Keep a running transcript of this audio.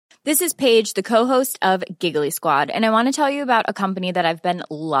This is Paige, the co-host of Giggly Squad, and I want to tell you about a company that I've been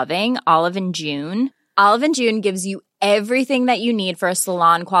loving, Olive & June. Olive & June gives you everything that you need for a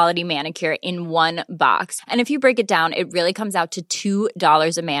salon-quality manicure in one box. And if you break it down, it really comes out to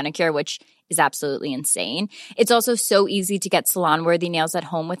 $2 a manicure, which is absolutely insane. It's also so easy to get salon-worthy nails at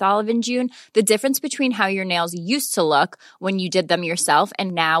home with Olive & June. The difference between how your nails used to look when you did them yourself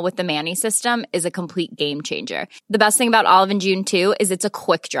and now with the Mani system is a complete game changer. The best thing about Olive & June, too, is it's a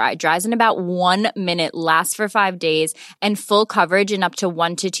quick dry. Dries in about 1 minute, lasts for 5 days, and full coverage in up to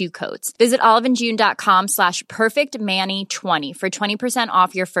 1 to 2 coats. Visit oliveandjune.com/perfectmani20 for 20%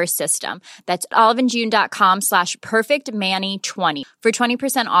 off your first system. That's oliveandjune.com/perfectmani20 for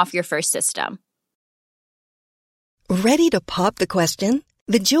 20% off your first system. Ready to pop the question?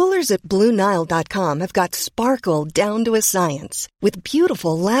 The jewelers at BlueNile.com have got sparkle down to a science with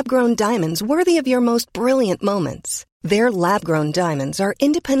beautiful lab-grown diamonds worthy of your most brilliant moments. Their lab-grown diamonds are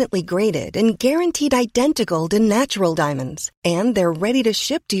independently graded and guaranteed identical to natural diamonds, and they're ready to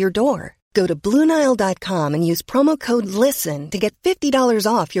ship to your door. Go to BlueNile.com and use promo code LISTEN to get $50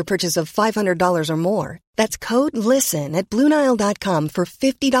 off your purchase of $500 or more. That's code LISTEN at BlueNile.com for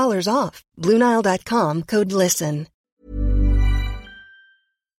 $50 off. BlueNile.com, code LISTEN.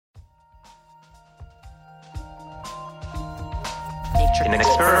 In an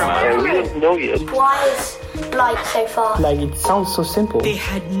experiment. We don't know yet. Why is light so far? Like, it sounds so simple. They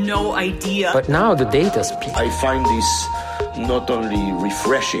had no idea. But now the data speaks. I find this not only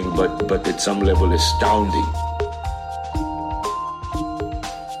refreshing, but at some level astounding.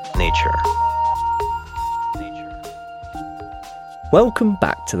 Nature. Welcome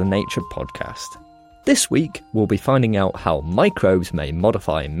back to the Nature Podcast. This week, we'll be finding out how microbes may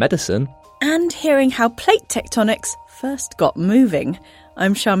modify medicine And hearing how plate tectonics first got moving.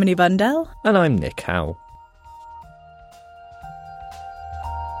 I'm Shamini Bandel. and I'm Nick Howe.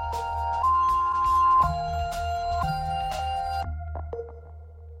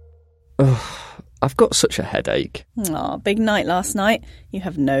 I've got such a headache. Aw, big night last night. You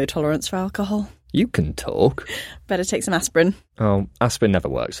have no tolerance for alcohol. You can talk. Better take some aspirin. Oh, aspirin never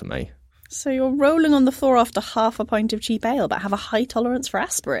works for me. So you're rolling on the floor after half a pint of cheap ale, but have a high tolerance for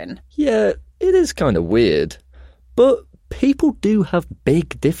aspirin. Yeah, it is kind of weird. But people do have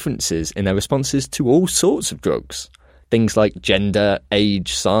big differences in their responses to all sorts of drugs. Things like gender,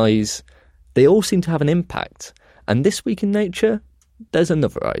 age, size. They all seem to have an impact. And this week in Nature, there's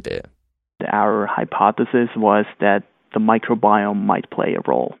another idea. Our hypothesis was that the microbiome might play a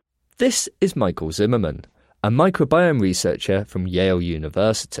role. This is Michael Zimmerman, a microbiome researcher from Yale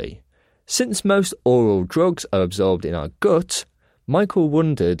University. Since most oral drugs are absorbed in our gut, Michael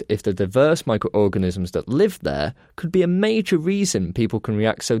wondered if the diverse microorganisms that live there could be a major reason people can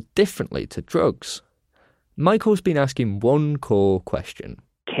react so differently to drugs. Michael's been asking one core question.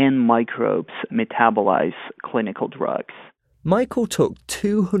 Can microbes metabolize clinical drugs? Michael took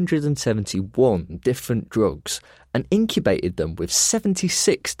 271 different drugs and incubated them with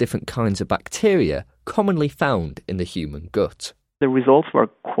 76 different kinds of bacteria commonly found in the human gut. The results were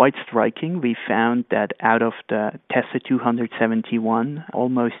quite striking. We found that out of the tested 271,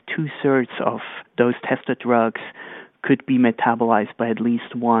 almost two-thirds of those tested drugs could be metabolized by at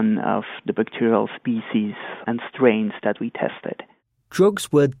least one of the bacterial species and strains that we tested.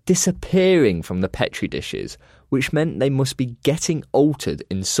 Drugs were disappearing from the Petri dishes, which meant they must be getting altered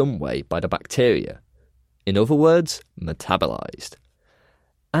in some way by the bacteria. In other words, metabolized.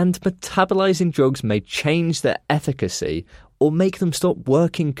 And metabolizing drugs may change their efficacy or make them stop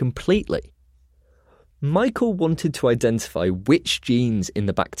working completely. Michael wanted to identify which genes in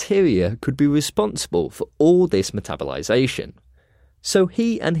the bacteria could be responsible for all this metabolization. So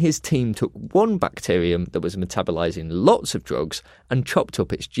he and his team took one bacterium that was metabolizing lots of drugs and chopped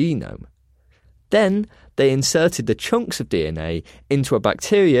up its genome. Then they inserted the chunks of DNA into a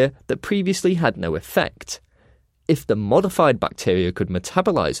bacteria that previously had no effect. If the modified bacteria could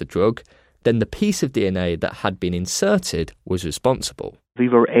metabolize a drug, then the piece of DNA that had been inserted was responsible. We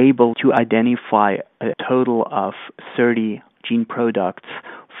were able to identify a total of 30 gene products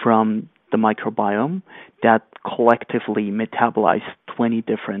from the microbiome that collectively metabolize 20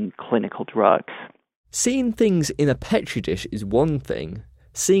 different clinical drugs. Seeing things in a petri dish is one thing,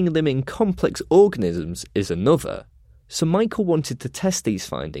 seeing them in complex organisms is another, so Michael wanted to test these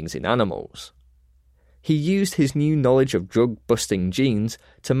findings in animals. He used his new knowledge of drug-busting genes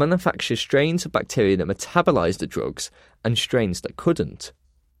to manufacture strains of bacteria that metabolized the drugs and strains that couldn't.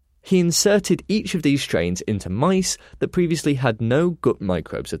 He inserted each of these strains into mice that previously had no gut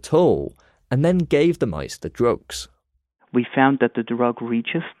microbes at all, and then gave the mice the drugs. We found that the drug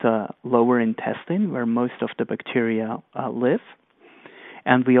reaches the lower intestine, where most of the bacteria live,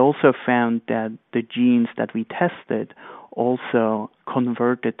 And we also found that the genes that we tested also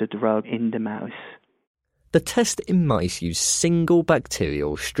converted the drug in the mouse. The test in mice used single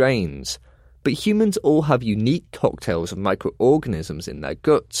bacterial strains, but humans all have unique cocktails of microorganisms in their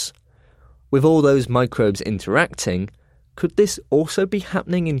guts. With all those microbes interacting, could this also be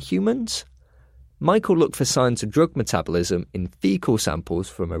happening in humans? Michael looked for signs of drug metabolism in fecal samples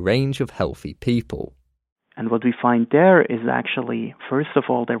from a range of healthy people. And what we find there is actually, first of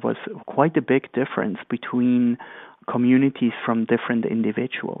all, there was quite a big difference between communities from different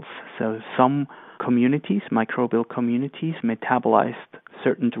individuals. So some communities, microbial communities, metabolized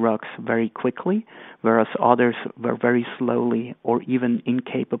certain drugs very quickly, whereas others were very slowly or even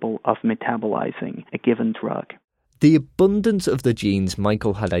incapable of metabolizing a given drug. The abundance of the genes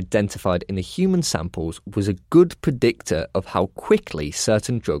Michael had identified in the human samples was a good predictor of how quickly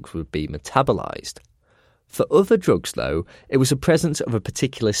certain drugs would be metabolized. For other drugs, though, it was the presence of a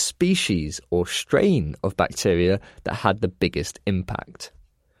particular species or strain of bacteria that had the biggest impact.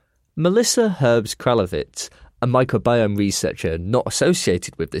 Melissa Herbst-Kralowitz, a microbiome researcher not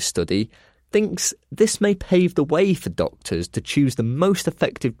associated with this study, thinks this may pave the way for doctors to choose the most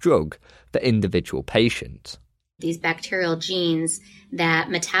effective drug for individual patients. These bacterial genes that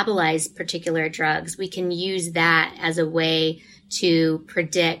metabolize particular drugs, we can use that as a way to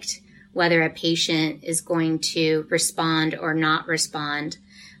predict whether a patient is going to respond or not respond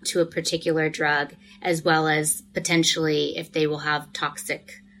to a particular drug, as well as potentially if they will have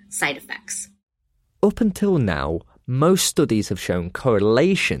toxic side effects. Up until now, most studies have shown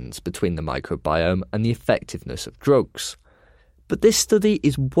correlations between the microbiome and the effectiveness of drugs. But this study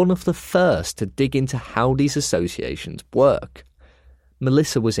is one of the first to dig into how these associations work.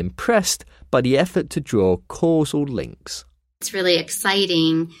 Melissa was impressed by the effort to draw causal links. It's really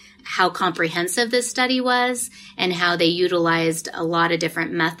exciting how comprehensive this study was and how they utilized a lot of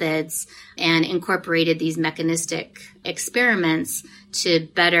different methods and incorporated these mechanistic experiments to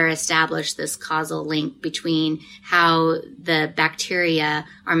better establish this causal link between how the bacteria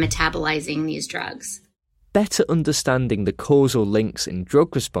are metabolizing these drugs. Better understanding the causal links in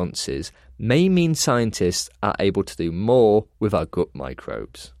drug responses may mean scientists are able to do more with our gut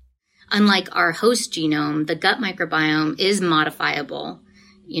microbes. Unlike our host genome, the gut microbiome is modifiable,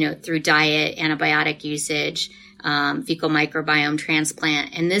 through diet, antibiotic usage, fecal microbiome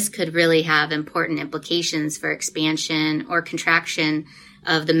transplant, and this could really have important implications for expansion or contraction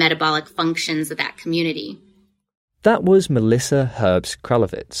of the metabolic functions of that community. That was Melissa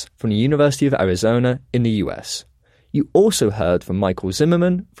Herbst-Kralowitz from the University of Arizona in the US. You also heard from Michael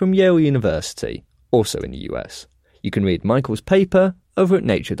Zimmerman from Yale University, also in the US. You can read Michael's paper over at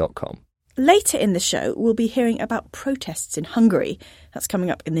nature.com. Later in the show, we'll be hearing about protests in Hungary. That's coming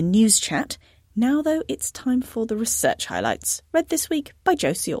up in the news chat. Now, though, it's time for the research highlights, read this week by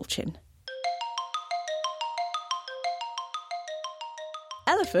Josie Alchin.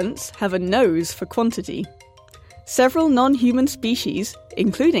 Elephants have a nose for quantity. Several non-human species,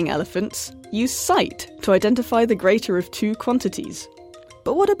 including elephants, use sight to identify the greater of two quantities.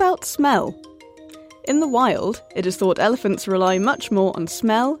 But what about smell? In the wild, it is thought elephants rely much more on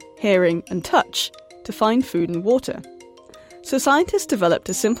smell, hearing, and touch to find food and water. So scientists developed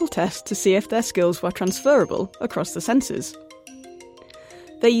a simple test to see if their skills were transferable across the senses.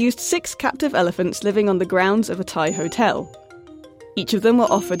 They used 6 captive elephants living on the grounds of a Thai hotel. Each of them were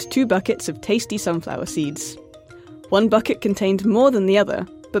offered 2 buckets of tasty sunflower seeds. One bucket contained more than the other,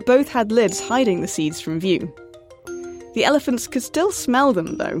 but both had lids hiding the seeds from view. The elephants could still smell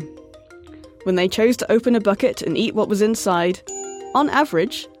them, though. When they chose to open a bucket and eat what was inside, on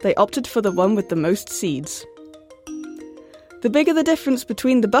average, they opted for the one with the most seeds. The bigger the difference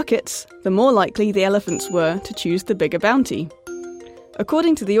between the buckets, the more likely the elephants were to choose the bigger bounty.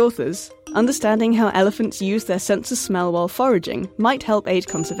 According to the authors, understanding how elephants use their sense of smell while foraging might help aid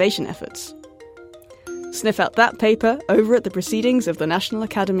conservation efforts. Sniff out that paper over at the Proceedings of the National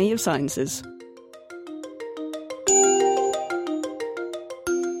Academy of Sciences.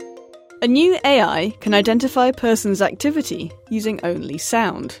 A new AI can identify a person's activity using only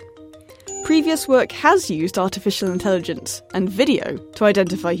sound. Previous work has used artificial intelligence and video to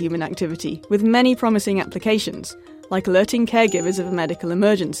identify human activity, with many promising applications, like alerting caregivers of a medical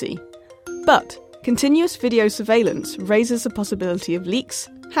emergency. But continuous video surveillance raises the possibility of leaks,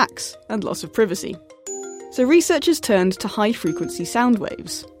 hacks, and loss of privacy. So researchers turned to high-frequency sound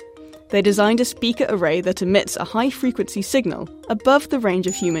waves. They designed a speaker array that emits a high-frequency signal above the range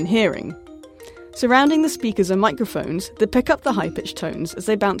of human hearing. Surrounding the speakers are microphones that pick up the high-pitched tones as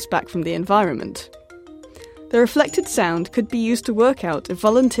they bounce back from the environment. The reflected sound could be used to work out if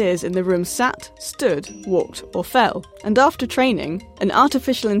volunteers in the room sat, stood, walked, or fell. And after training, an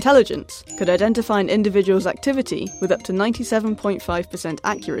artificial intelligence could identify an individual's activity with up to 97.5%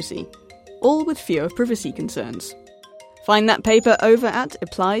 accuracy, all with fewer privacy concerns. Find that paper over at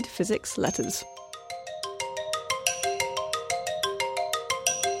Applied Physics Letters.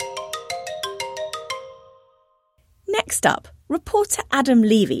 Next up, reporter Adam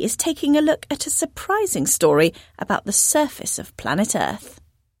Levy is taking a look at a surprising story about the surface of planet Earth.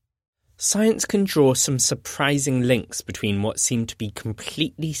 Science can draw some surprising links between what seem to be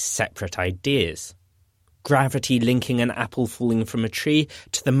completely separate ideas. Gravity linking an apple falling from a tree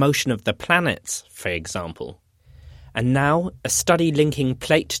to the motion of the planets, for example. And now, a study linking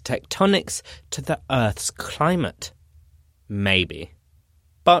plate tectonics to the Earth's climate. Maybe.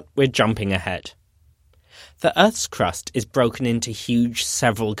 But we're jumping ahead. The Earth's crust is broken into huge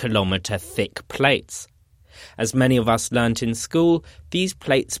several-kilometre thick plates. As many of us learnt in school, these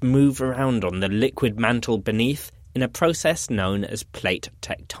plates move around on the liquid mantle beneath in a process known as plate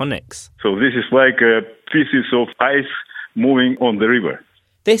tectonics. So this is like pieces of ice moving on the river.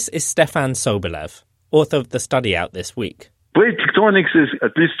 This is Stefan Sobolev, author of the study out this week. Plate tectonics is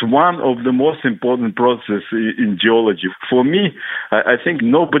at least one of the most important processes in geology. For me, I think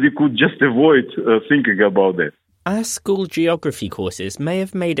nobody could just avoid thinking about that. Our school geography courses may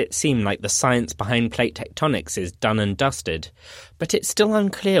have made it seem like the science behind plate tectonics is done and dusted, but it's still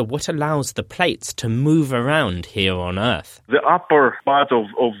unclear what allows the plates to move around here on Earth. The upper part of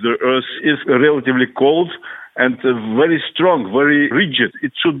the Earth is relatively cold and very strong, very rigid.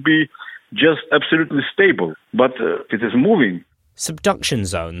 It should be just absolutely stable, but it is moving. Subduction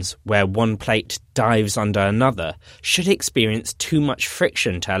zones, where one plate dives under another, should experience too much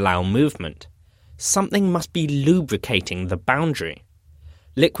friction to allow movement. Something must be lubricating the boundary.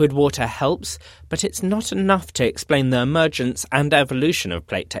 Liquid water helps, but it's not enough to explain the emergence and evolution of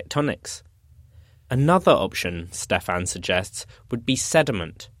plate tectonics. Another option, Stefan suggests, would be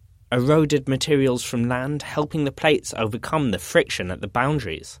sediment, eroded materials from land helping the plates overcome the friction at the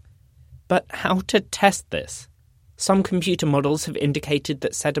boundaries. But how to test this? Some computer models have indicated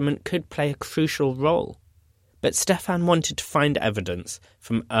that sediment could play a crucial role. But Stefan wanted to find evidence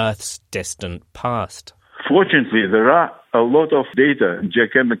from Earth's distant past. Fortunately, there are a lot of data,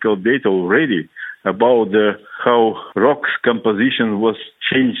 geochemical data already, about how rock's composition was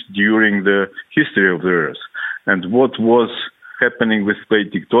changed during the history of the Earth and what was happening with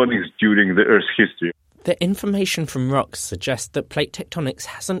plate tectonics during the Earth's history. The information from rocks suggests that plate tectonics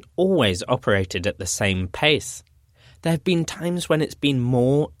hasn't always operated at the same pace. There have been times when it's been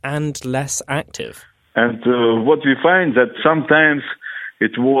more and less active. And what we find that sometimes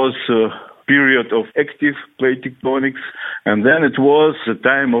it was a period of active plate tectonics, and then it was a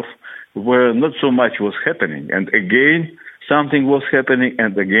time of where not so much was happening. And again, something was happening,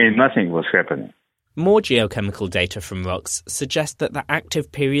 and again, nothing was happening. More geochemical data from rocks suggest that the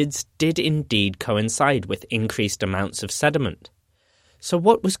active periods did indeed coincide with increased amounts of sediment. So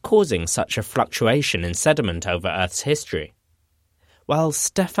what was causing such a fluctuation in sediment over Earth's history? Well,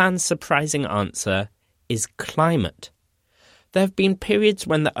 Stefan's surprising answer is climate. There have been periods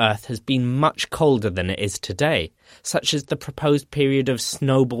when the Earth has been much colder than it is today, such as the proposed period of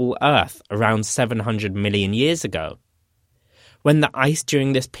snowball Earth around 700 million years ago. When the ice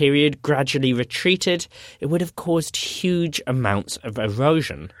during this period gradually retreated, it would have caused huge amounts of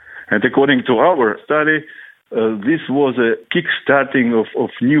erosion. And according to our study, this was a kick-starting of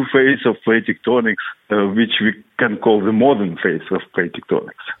new phase of plate tectonics, which we can call the modern phase of plate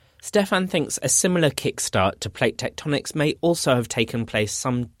tectonics. Stefan thinks a similar kickstart to plate tectonics may also have taken place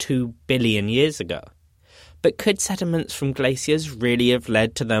some 2 billion years ago. But could sediments from glaciers really have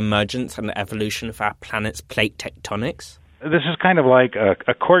led to the emergence and evolution of our planet's plate tectonics? This is kind of like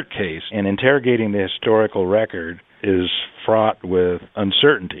a court case, and interrogating the historical record is fraught with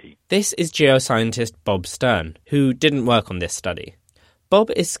uncertainty. This is geoscientist Bob Stern, who didn't work on this study. Bob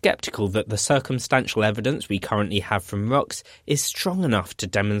is sceptical that the circumstantial evidence we currently have from rocks is strong enough to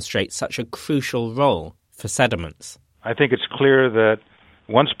demonstrate such a crucial role for sediments. I think it's clear that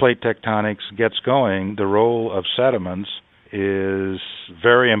once plate tectonics gets going, the role of sediments is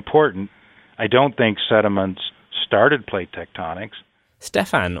very important. I don't think sediments started plate tectonics.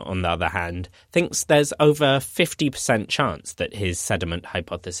 Stefan, on the other hand, thinks there's over a 50% chance that his sediment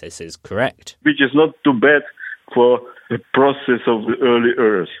hypothesis is correct. Which is not too bad for the process of the early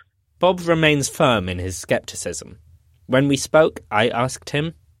Earth. Bob remains firm in his skepticism. When we spoke, I asked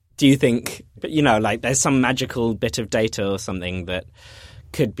him, do you think, there's some magical bit of data or something that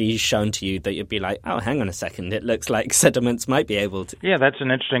could be shown to you that you'd be like, oh, hang on a second, it looks like sediments might be able to... Yeah, that's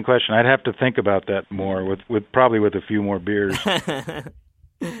an interesting question. I'd have to think about that more, with probably with a few more beers.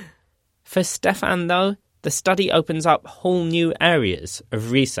 For Stefan, though, the study opens up whole new areas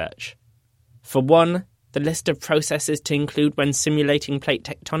of research. For one, the list of processes to include when simulating plate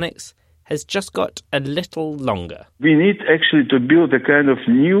tectonics has just got a little longer. We need actually to build a kind of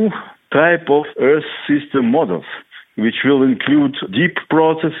new type of Earth system models, which will include deep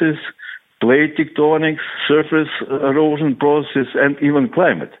processes, plate tectonics, surface erosion processes, and even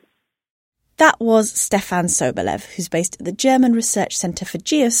climate. That was Stefan Sobolev, who's based at the German Research Center for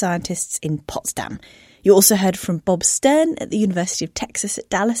Geoscientists in Potsdam. You also heard from Bob Stern at the University of Texas at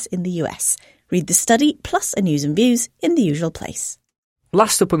Dallas in the US. Read the study plus a news and views in the usual place.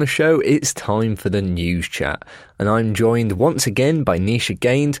 Last up on the show, it's time for the news chat, and I'm joined once again by Nisha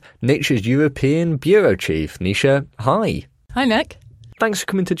Gained, Nature's European Bureau Chief. Nisha, hi. Hi, Nick. Thanks for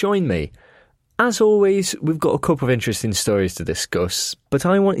coming to join me. As always, we've got a couple of interesting stories to discuss, but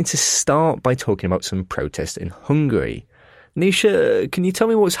I wanted to start by talking about some protests in Hungary. Nisha, can you tell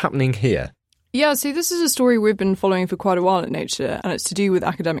me what's happening here? Yeah, so this is a story we've been following for quite a while at Nature, and it's to do with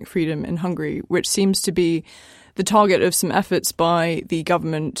academic freedom in Hungary, which seems to be the target of some efforts by the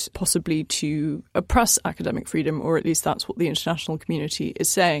government possibly to oppress academic freedom, or at least that's what the international community is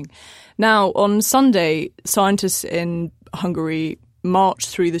saying. Now, on Sunday, scientists in Hungary marched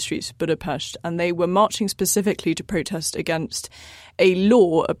through the streets of Budapest, and they were marching specifically to protest against a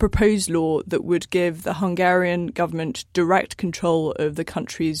proposed law that would give the Hungarian government direct control of the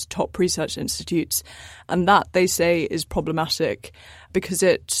country's top research institutes. And that, they say, is problematic because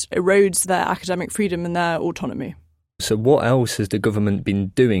it erodes their academic freedom and their autonomy. So what else has the government been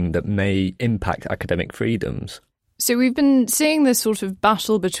doing that may impact academic freedoms? So we've been seeing this sort of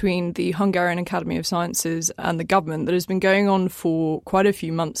battle between the Hungarian Academy of Sciences and the government that has been going on for quite a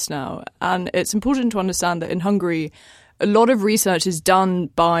few months now. And it's important to understand that in Hungary, a lot of research is done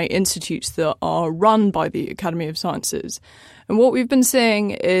by institutes that are run by the Academy of Sciences. And what we've been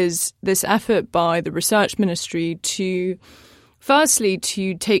seeing is this effort by the research ministry to firstly,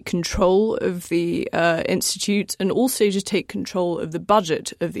 to take control of the institute and also to take control of the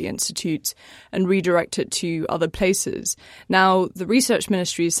budget of the institute and redirect it to other places. Now, the research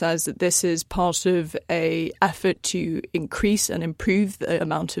ministry says that this is part of an effort to increase and improve the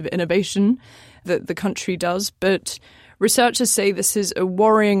amount of innovation that the country does, but researchers say this is a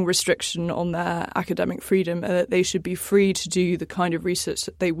worrying restriction on their academic freedom and that they should be free to do the kind of research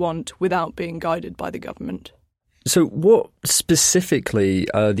that they want without being guided by the government. So what specifically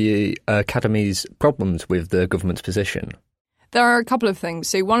are the Academy's problems with the government's position? There are a couple of things.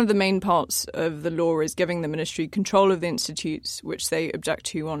 So one of the main parts of the law is giving the ministry control of the institutes, which they object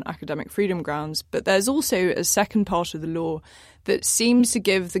to on academic freedom grounds. But there's also a second part of the law that seems to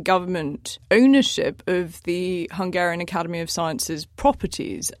give the government ownership of the Hungarian Academy of Sciences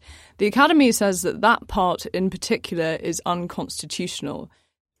properties. The Academy says that that part in particular is unconstitutional.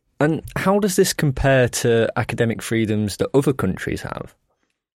 And how does this compare to academic freedoms that other countries have?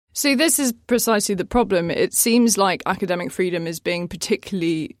 So this is precisely the problem. It seems like academic freedom is being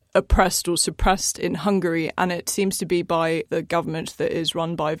particularly oppressed or suppressed in Hungary, and it seems to be by the government that is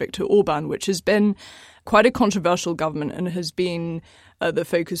run by Viktor Orbán, which has been quite a controversial government and has been the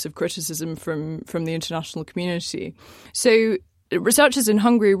focus of criticism from the international community. So researchers in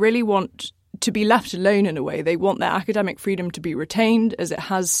Hungary really want to be left alone in a way. They want their academic freedom to be retained, as it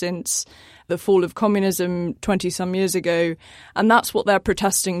has since the fall of communism 20-some years ago, and that's what they're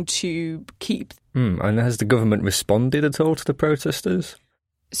protesting to keep. And has the government responded at all to the protesters?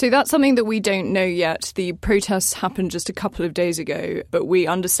 So that's something that we don't know yet. The protests happened just a couple of days ago, but we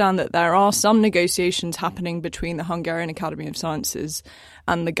understand that there are some negotiations happening between the Hungarian Academy of Sciences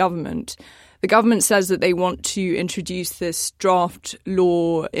and the government. The government says that they want to introduce this draft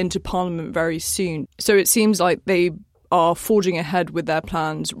law into Parliament very soon. So it seems like they are forging ahead with their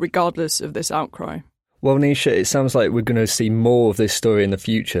plans regardless of this outcry. Well, Nisha, it sounds like we're going to see more of this story in the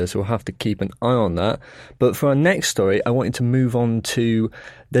future, so we'll have to keep an eye on that. But for our next story, I wanted to move on to,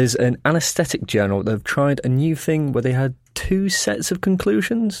 there's an anaesthetic journal that have tried a new thing where they had two sets of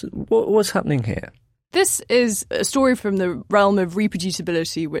conclusions. What's happening here? This is a story from the realm of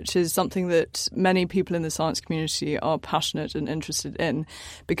reproducibility, which is something that many people in the science community are passionate and interested in,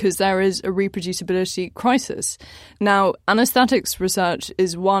 because there is a reproducibility crisis. Now, anaesthetics research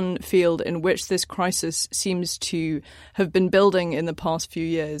is one field in which this crisis seems to have been building in the past few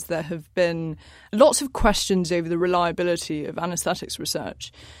years. There have been lots of questions over the reliability of anaesthetics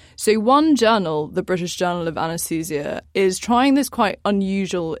research. So one journal, the British Journal of Anaesthesia, is trying this quite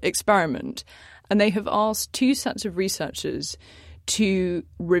unusual experiment. And they have asked two sets of researchers to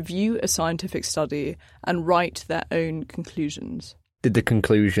review a scientific study and write their own conclusions. Did the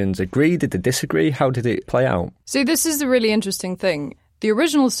conclusions agree? Did they disagree? How did it play out? So this is the really interesting thing. The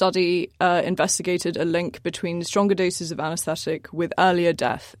original study investigated a link between stronger doses of anaesthetic with earlier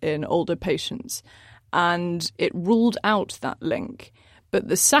death in older patients, and it ruled out that link. But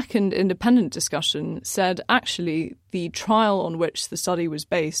the second independent discussion said actually the trial on which the study was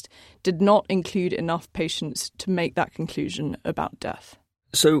based did not include enough patients to make that conclusion about death.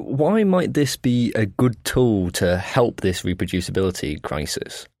 So why might this be a good tool to help this reproducibility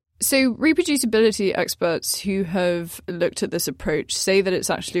crisis? So reproducibility experts who have looked at this approach say that it's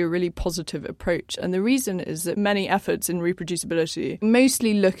actually a really positive approach. And the reason is that many efforts in reproducibility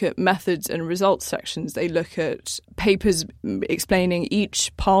mostly look at methods and results sections. They look at papers explaining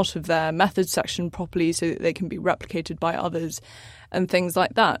each part of their methods section properly so that they can be replicated by others and things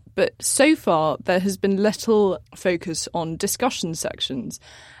like that. But so far, there has been little focus on discussion sections.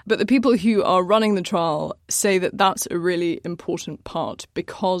 But the people who are running the trial say that that's a really important part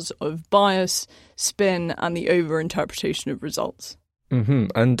because of bias, spin, and the over-interpretation of results. Mm-hmm.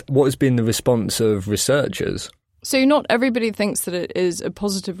 And what has been the response of researchers? So not everybody thinks that it is a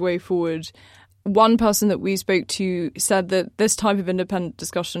positive way forward. One person that we spoke to said that this type of independent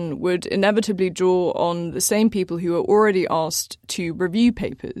discussion would inevitably draw on the same people who are already asked to review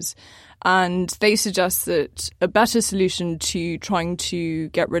papers. And they suggest that a better solution to trying to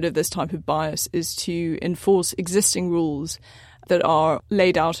get rid of this type of bias is to enforce existing rules that are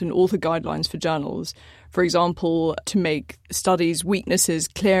laid out in author guidelines for journals. For example, to make studies' weaknesses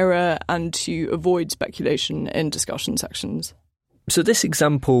clearer and to avoid speculation in discussion sections. So this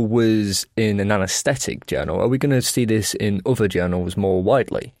example was in an anaesthetic journal. Are we going to see this in other journals more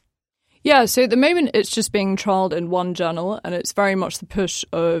widely? Yeah, so at the moment it's just being trialled in one journal, and it's very much the push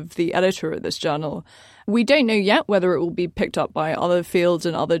of the editor of this journal. We don't know yet whether it will be picked up by other fields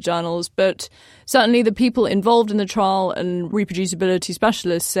and other journals, but certainly the people involved in the trial and reproducibility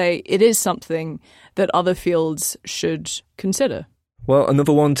specialists say it is something that other fields should consider. Well,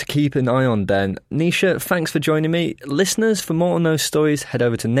 another one to keep an eye on then. Nisha, thanks for joining me. Listeners, for more on those stories, head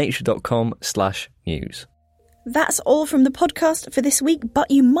over to nature.com/news. That's all from the podcast for this week, but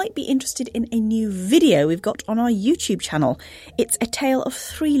you might be interested in a new video we've got on our YouTube channel. It's a tale of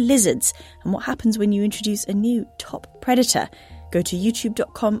 3 lizards and what happens when you introduce a new top predator. Go to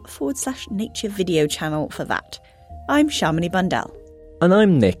youtube.com/nature video channel for that. I'm Shamini Bundell. And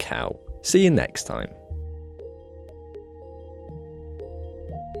I'm Nick Howe. See you next time.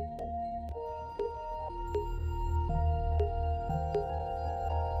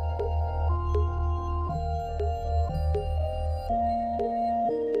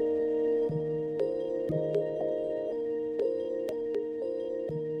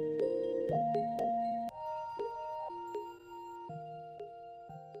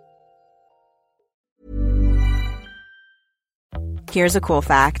 Here's a cool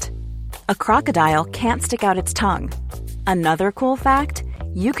fact. A crocodile can't stick out its tongue. Another cool fact,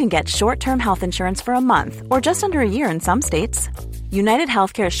 you can get short-term health insurance for a month or just under a year in some states. United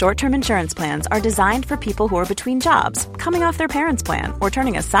Healthcare short-term insurance plans are designed for people who are between jobs, coming off their parents' plan, or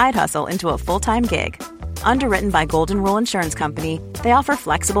turning a side hustle into a full-time gig. Underwritten by Golden Rule Insurance Company, they offer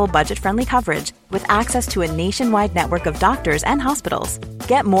flexible, budget-friendly coverage with access to a nationwide network of doctors and hospitals.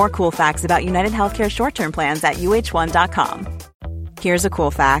 Get more cool facts about United Healthcare short-term plans at uh1.com. Here's a cool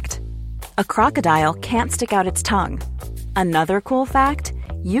fact. A crocodile can't stick out its tongue. Another cool fact,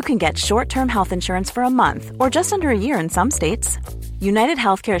 you can get short-term health insurance for a month or just under a year in some states. United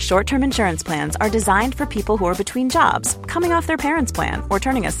Healthcare short-term insurance plans are designed for people who are between jobs, coming off their parents' plan, or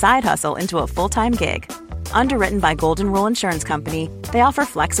turning a side hustle into a full-time gig. Underwritten by Golden Rule Insurance Company, they offer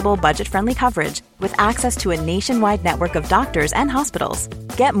flexible, budget-friendly coverage with access to a nationwide network of doctors and hospitals.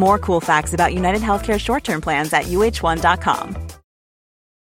 Get more cool facts about United Healthcare short-term plans at uh1.com.